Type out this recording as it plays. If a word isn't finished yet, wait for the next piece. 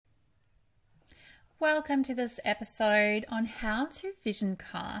Welcome to this episode on how to vision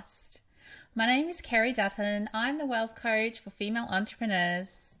cast. My name is Kerry Dutton. I'm the wealth coach for female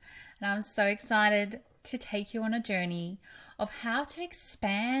entrepreneurs, and I'm so excited to take you on a journey of how to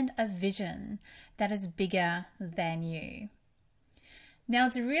expand a vision that is bigger than you. Now,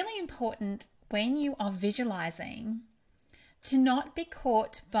 it's really important when you are visualizing to not be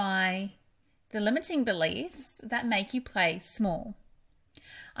caught by the limiting beliefs that make you play small.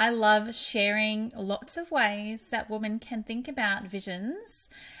 I love sharing lots of ways that women can think about visions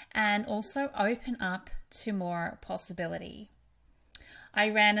and also open up to more possibility. I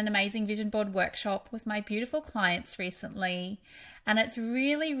ran an amazing vision board workshop with my beautiful clients recently, and it's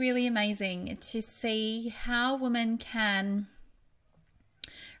really amazing to see how women can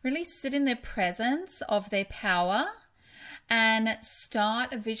really sit in the presence of their power and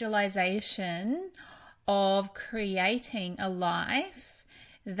start a visualization of creating a life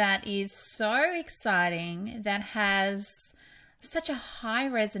that is so exciting, that has such a high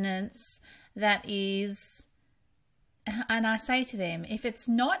resonance, that is, and I say to them, if it's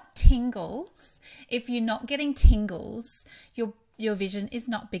not tingles, if you're not getting tingles, your vision is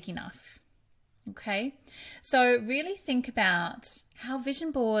not big enough. Okay, so really think about how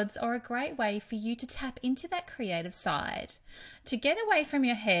vision boards are a great way for you to tap into that creative side, to get away from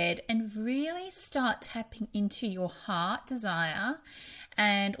your head and really start tapping into your heart desire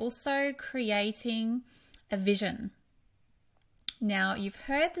and also creating a vision. Now, you've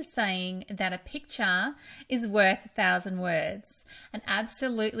heard the saying that a picture is worth 1,000 words, and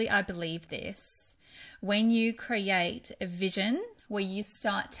absolutely I believe this. When you create a vision where you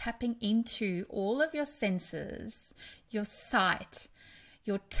start tapping into all of your senses, your sight,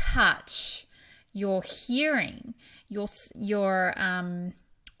 your touch, your hearing, your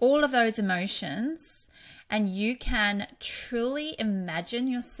all of those emotions, and you can truly imagine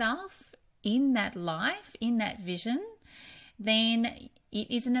yourself in that life, in that vision, then it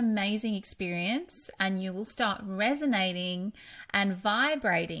is an amazing experience, and you will start resonating and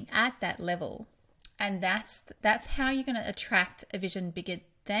vibrating at that level. And that's how you're going to attract a vision bigger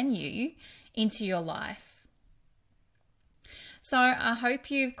than you into your life. So I hope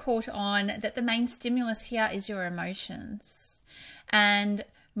you've caught on that the main stimulus here is your emotions, and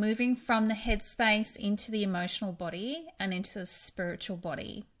moving from the headspace into the emotional body and into the spiritual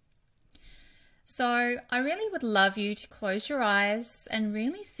body. So I really would love you to close your eyes and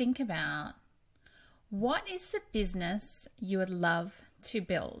really think about, what is the business you would love to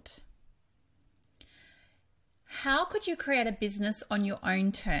build? How could you create a business on your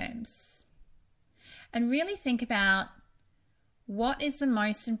own terms? And really think about, what is the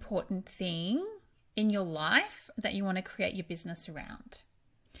most important thing in your life that you want to create your business around?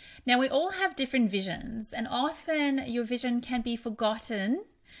 Now, we all have different visions, and often your vision can be forgotten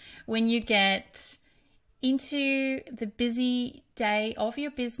when you get into the busy day of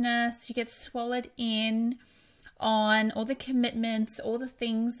your business. You get swallowed in on all the commitments, all the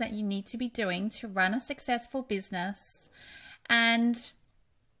things that you need to be doing to run a successful business. And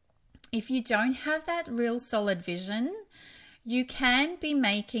if you don't have that real solid vision, you can be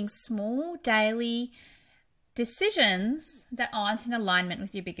making small daily decisions that aren't in alignment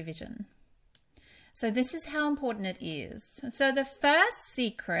with your bigger vision. So this is how important it is. So the first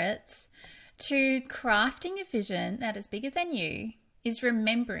secret to crafting a vision that is bigger than you is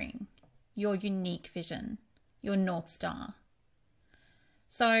remembering your unique vision, your North Star.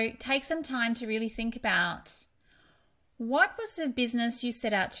 So take some time to really think about, what was the business you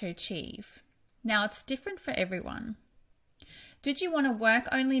set out to achieve? Now, it's different for everyone. Did you want to work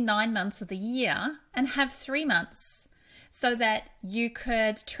only 9 months of the year and have 3 months so that you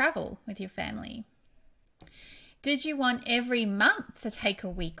could travel with your family? Did you want every month to take a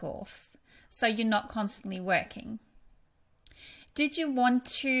week off so you're not constantly working? Did you want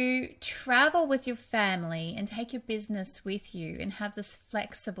to travel with your family and take your business with you and have this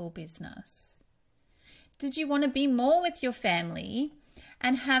flexible business? Did you want to be more with your family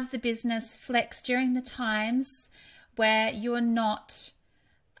and have the business flex during the times where you're not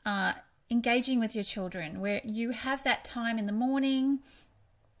engaging with your children, where you have that time in the morning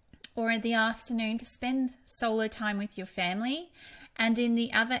or in the afternoon to spend solo time with your family, and in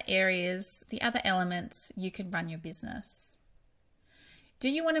the other areas, the other elements, you can run your business? Do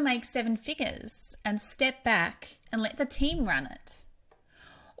you want to make 7 figures and step back and let the team run it?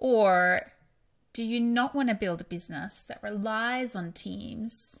 Or do you not want to build a business that relies on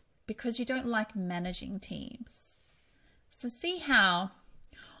teams because you don't like managing teams? So see how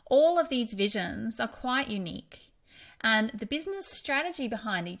all of these visions are quite unique, and the business strategy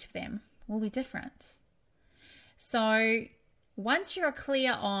behind each of them will be different. So once you're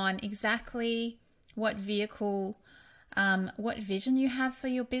clear on exactly what vehicle, what vision you have for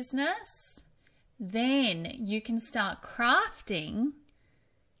your business, then you can start crafting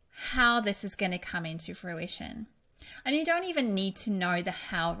how this is going to come into fruition. And you don't even need to know the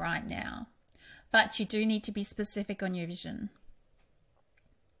how right now, but you do need to be specific on your vision.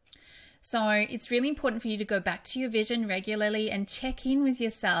 So it's really important for you to go back to your vision regularly and check in with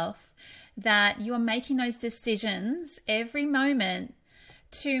yourself that you are making those decisions every moment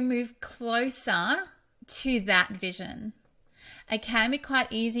to move closer to that vision. It can be quite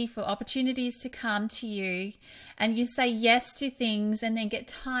easy for opportunities to come to you and you say yes to things and then get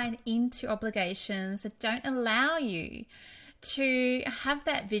tied into obligations that don't allow you to have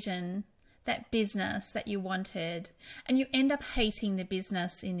that vision, that business that you wanted, and you end up hating the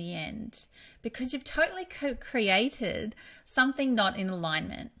business in the end because you've totally created something not in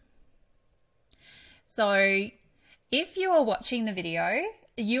alignment. So if you are watching the video,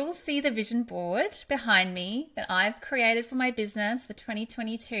 you'll see the vision board behind me that I've created for my business for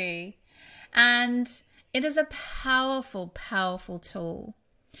 2022. And it is a powerful, powerful tool.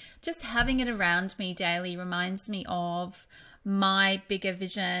 Just having it around me daily reminds me of my bigger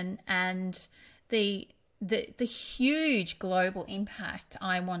vision and the huge global impact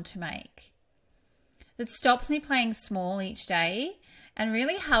I want to make. It stops me playing small each day and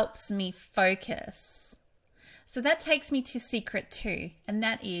really helps me focus. So that takes me to secret 2, and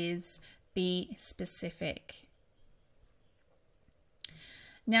that is be specific.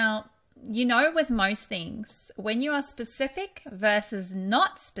 Now, you know, with most things, when you are specific versus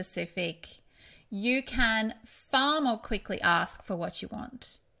not specific, you can far more quickly ask for what you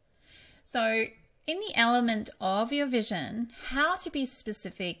want. So in the element of your vision, how to be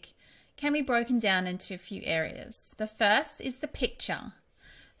specific can be broken down into a few areas. The first is the picture.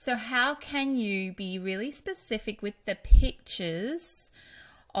 So how can you be really specific with the pictures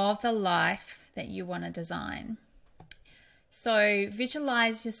of the life that you want to design? So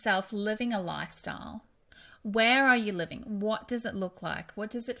visualize yourself living a lifestyle. Where are you living? What does it look like?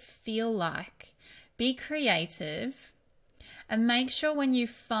 What does it feel like? Be creative and make sure when you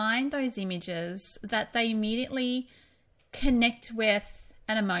find those images that they immediately connect with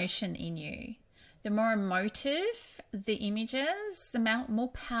an emotion in you. The more emotive the images, the more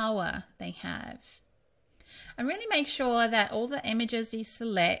power they have. And really make sure that all the images you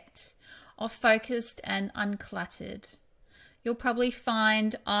select are focused and uncluttered. You'll probably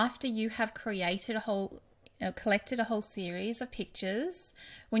find after you have created collected a whole series of pictures,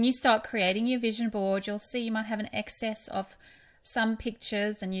 when you start creating your vision board, you'll see you might have an excess of some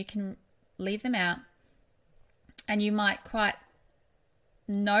pictures and you can leave them out. And you might quite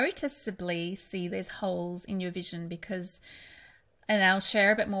noticeably see there's holes in your vision because, and I'll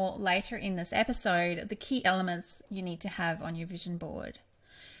share a bit more later in this episode, the key elements you need to have on your vision board.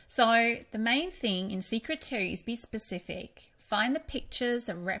 So the main thing in secret 2 is be specific. Find the pictures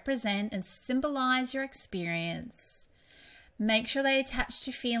that represent and symbolize your experience. Make sure they attach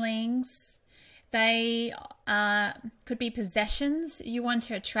to feelings. They could be possessions you want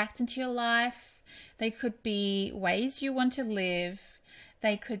to attract into your life. They could be ways you want to live.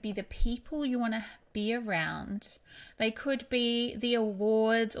 They could be the people you want to be around. They could be the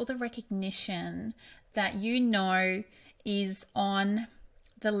awards or the recognition that you know is on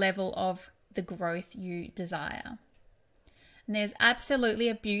the level of the growth you desire. And there's absolutely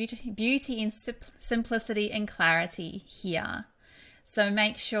a beauty in simplicity and clarity here. So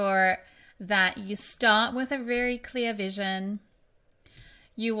make sure that you start with a very clear vision.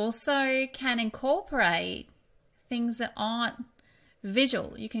 You also can incorporate things that aren't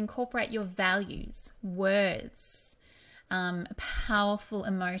visual. You can incorporate your values, words, powerful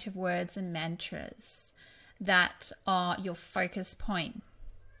emotive words and mantras that are your focus point.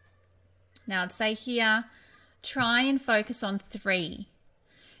 Now I'd say here, try and focus on 3.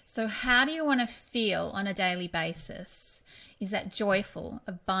 So how do you want to feel on a daily basis? Is that joyful,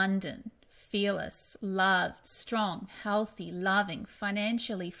 abundant, fearless, loved, strong, healthy, loving,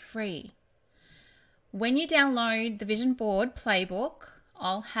 financially free? When you download the Vision Board Playbook,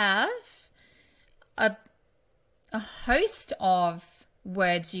 I'll have a host of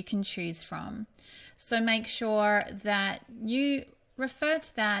words you can choose from. So make sure that you refer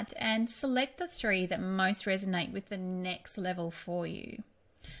to that and select the 3 that most resonate with the next level for you.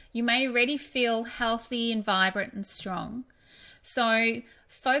 You may already feel healthy and vibrant and strong. So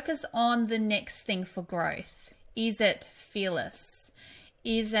focus on the next thing for growth. Is it fearless?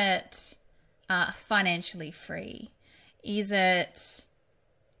 Is it financially free? Is it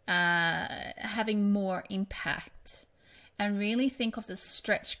having more impact? And really think of the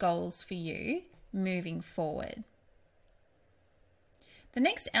stretch goals for you moving forward. The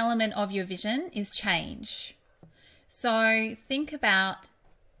next element of your vision is change. So think about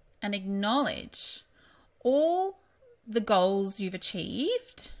and acknowledge all the goals you've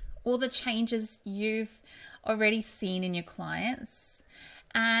achieved, all the changes you've already seen in your clients,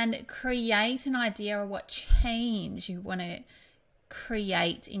 and create an idea of what change you want to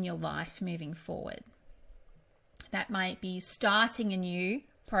create in your life moving forward. That might be starting a new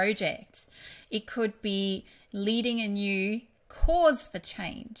project. It could be leading a new cause for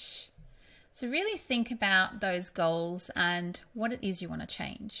change. So really think about those goals and what it is you want to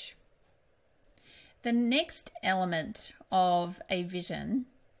change. The next element of a vision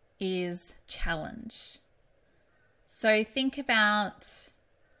is challenge. So think about,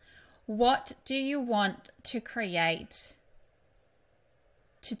 what do you want to create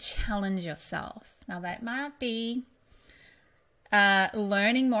to challenge yourself? Now that might be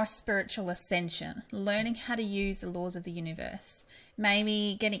learning more spiritual ascension, learning how to use the laws of the universe,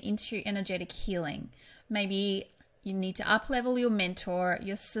 maybe getting into energetic healing. Maybe you need to up-level your mentor,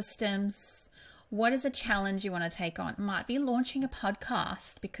 your systems. What is a challenge you want to take on? It might be launching a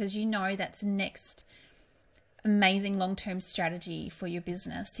podcast because you know that's the next amazing long-term strategy for your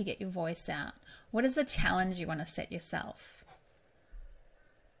business to get your voice out. What is the challenge you want to set yourself?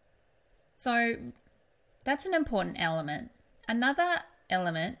 So that's an important element. Another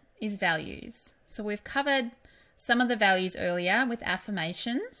element is values. So we've covered some of the values earlier with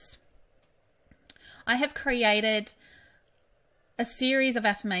affirmations. I have created a series of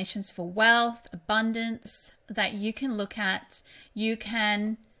affirmations for wealth, abundance that you can look at. You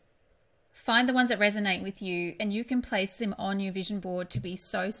can find the ones that resonate with you and you can place them on your vision board to be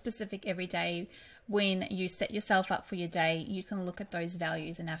so specific every day. When you set yourself up for your day, you can look at those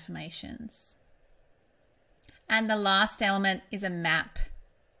values and affirmations. And the last element is a map.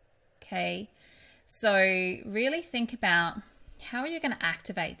 Okay, so really think about, how are you going to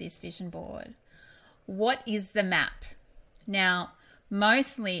activate this vision board? What is the map? Now,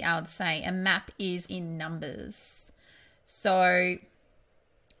 mostly I would say a map is in numbers. So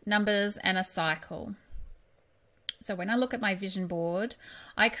numbers and a cycle. So when I look at my vision board,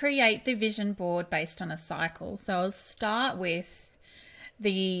 I create the vision board based on a cycle. So I'll start with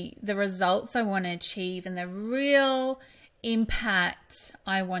the results I want to achieve and the real impact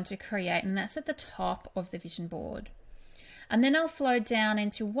I want to create, and that's at the top of the vision board. And then I'll flow down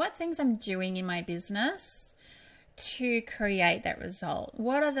into what things I'm doing in my business to create that result.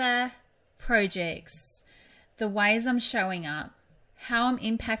 What are the projects, the ways I'm showing up, how I'm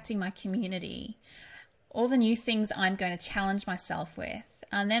impacting my community, all the new things I'm going to challenge myself with.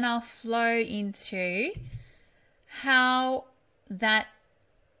 And then I'll flow into how that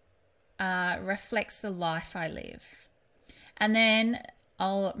reflects the life I live. And then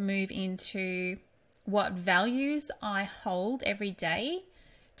I'll move into what values I hold every day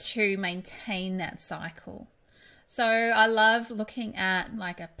to maintain that cycle. So I love looking at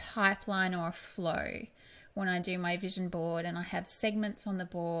like a pipeline or a flow when I do my vision board, and I have segments on the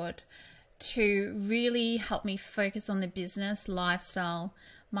board to really help me focus on the business, lifestyle,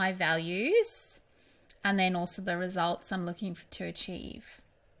 my values, and then also the results I'm looking to achieve.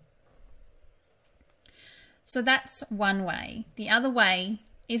 So that's one way. The other way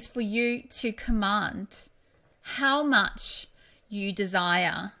is for you to command how much you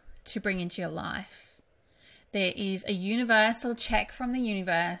desire to bring into your life. There is a universal check from the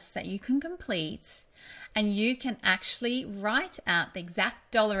universe that you can complete, and you can actually write out the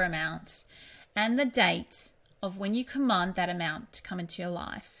exact dollar amount and the date of when you command that amount to come into your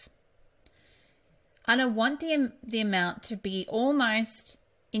life. I don't want the amount to be almost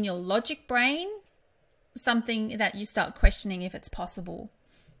in your logic brain, something that you start questioning if it's possible.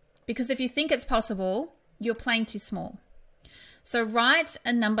 Because if you think it's possible, you're playing too small. So write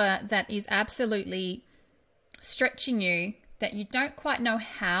a number that is absolutely stretching you, that you don't quite know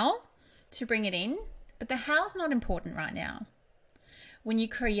how to bring it in, but the how's not important right now. When you're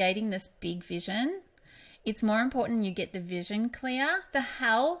creating this big vision, it's more important you get the vision clear. The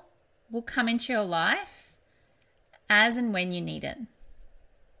how will come into your life as and when you need it.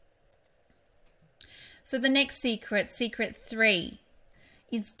 So the next secret 3,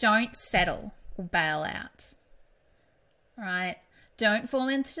 is don't settle or bail out. Right? Don't fall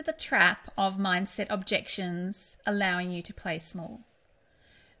into the trap of mindset objections allowing you to play small.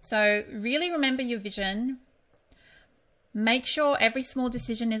 So really remember your vision. Make sure every small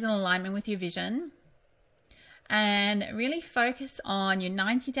decision is in alignment with your vision, and really focus on your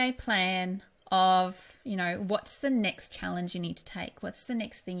 90-day plan of, what's the next challenge you need to take? What's the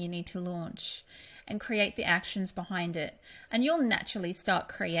next thing you need to launch? and create the actions behind it. And you'll naturally start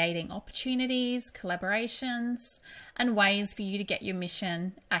creating opportunities, collaborations, and ways for you to get your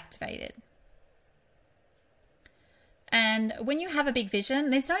mission activated. And when you have a big vision,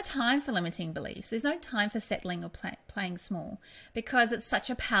 there's no time for limiting beliefs. There's no time for settling or playing small, because it's such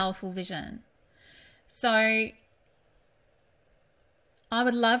a powerful vision. So I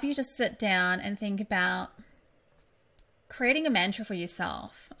would love you to sit down and think about creating a mantra for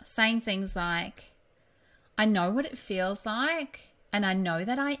yourself, saying things like, I know what it feels like, and I know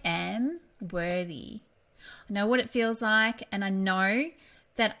that I am worthy. I know what it feels like, and I know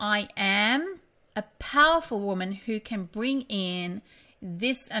that I am a powerful woman who can bring in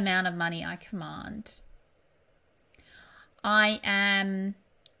this amount of money I command. I am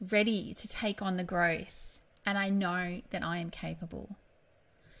ready to take on the growth, and I know that I am capable.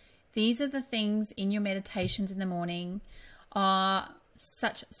 These are the things in your meditations in the morning are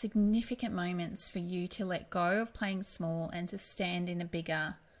such significant moments for you to let go of playing small and to stand in a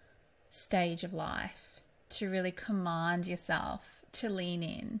bigger stage of life, to really command yourself, to lean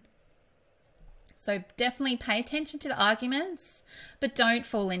in. So definitely pay attention to the arguments, but don't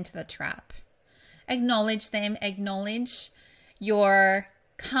fall into the trap. Acknowledge them, acknowledge your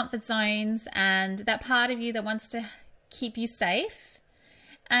comfort zones and that part of you that wants to keep you safe.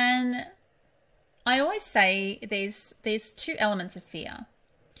 And I always say there's two elements of fear.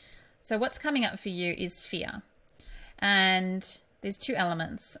 So what's coming up for you is fear. And there's two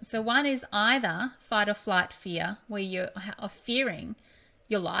elements. So one is either fight or flight fear, where you are fearing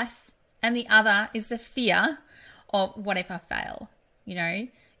your life. And the other is the fear of, what if I fail? You know,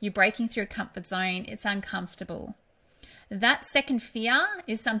 you're breaking through a comfort zone. It's uncomfortable. That second fear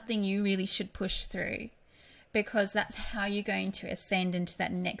is something you really should push through, because that's how you're going to ascend into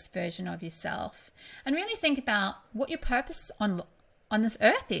that next version of yourself. And really think about what your purpose on this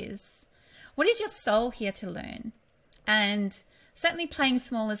earth is. What is your soul here to learn? And certainly playing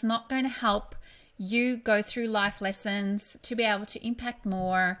small is not going to help you go through life lessons to be able to impact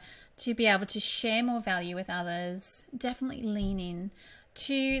more, to be able to share more value with others. Definitely lean in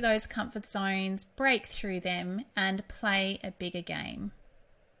to those comfort zones, break through them, and play a bigger game.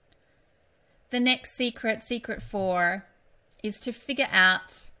 The next secret 4, is to figure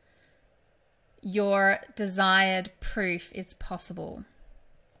out your desired proof it's possible.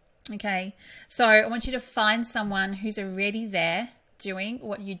 Okay, so I want you to find someone who's already there doing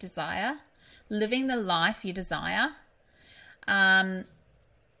what you desire, living the life you desire.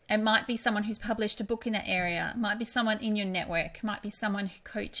 It might be someone who's published a book in that area. It might be someone in your network. It might be someone who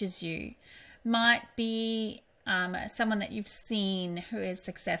coaches you. It might be someone that you've seen who is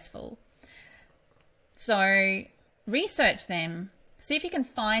successful. So research them. See if you can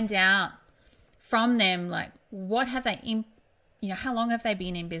find out from them, like, what have they, how long have they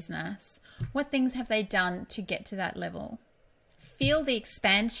been in business? What things have they done to get to that level? Feel the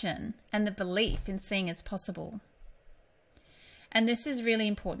expansion and the belief in seeing it's possible. And this is really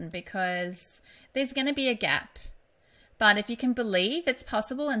important because there's going to be a gap. But if you can believe it's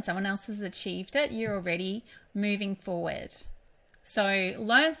possible and someone else has achieved it, you're already moving forward. So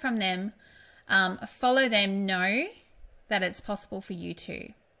learn from them, follow them, know that it's possible for you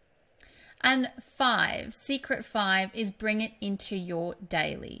too. And 5, secret 5 is bring it into your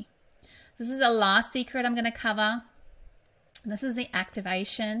daily. This is the last secret I'm going to cover. This is the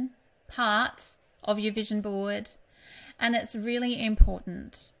activation part of your vision board. And it's really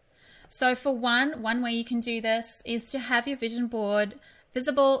important. So for one way you can do this is to have your vision board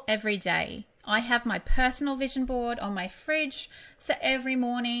visible every day. I have my personal vision board on my fridge. So every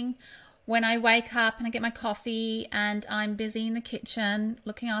morning when I wake up and I get my coffee and I'm busy in the kitchen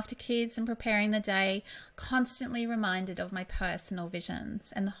looking after kids and preparing the day, constantly reminded of my personal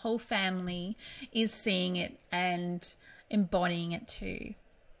visions, and the whole family is seeing it and embodying it too.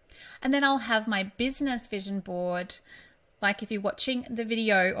 And then I'll have my business vision board. Like if you're watching the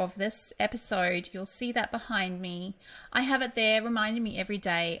video of this episode, you'll see that behind me. I have it there reminding me every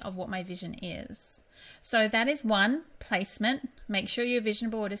day of what my vision is. So that is one placement. Make sure your vision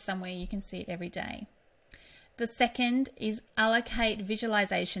board is somewhere you can see it every day. The second is allocate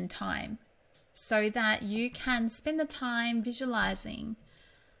visualization time so that you can spend the time visualizing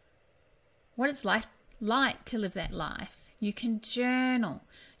what it's like to live that life. You can journal.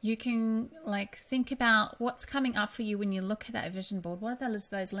 You can think about what's coming up for you when you look at that vision board. What are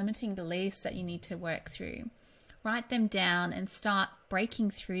those limiting beliefs that you need to work through? Write them down and start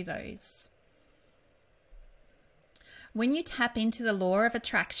breaking through those. When you tap into the law of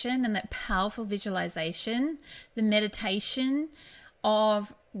attraction and that powerful visualization, the meditation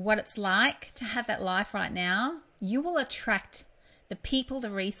of what it's like to have that life right now, you will attract the people, the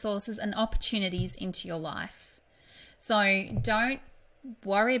resources, and opportunities into your life. So don't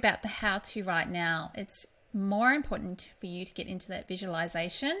worry about the how-to right now. It's more important for you to get into that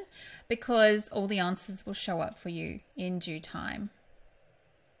visualization, because all the answers will show up for you in due time.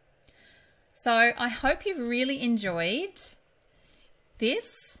 So I hope you've really enjoyed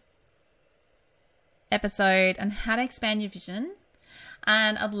this episode on how to expand your vision.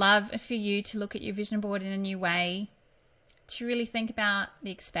 And I'd love for you to look at your vision board in a new way, to really think about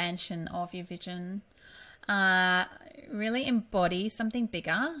the expansion of your vision, really embody something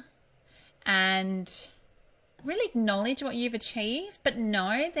bigger, and really acknowledge what you've achieved, but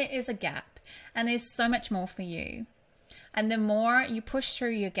know there is a gap and there's so much more for you. And the more you push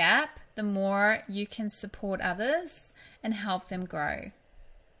through your gap, the more you can support others and help them grow.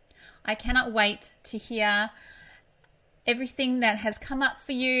 I cannot wait to hear everything that has come up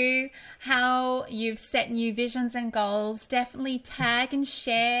for you, how you've set new visions and goals. Definitely tag and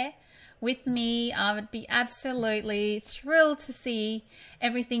share with me. I would be absolutely thrilled to see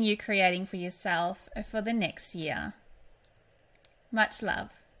everything you're creating for yourself for the next year. Much love.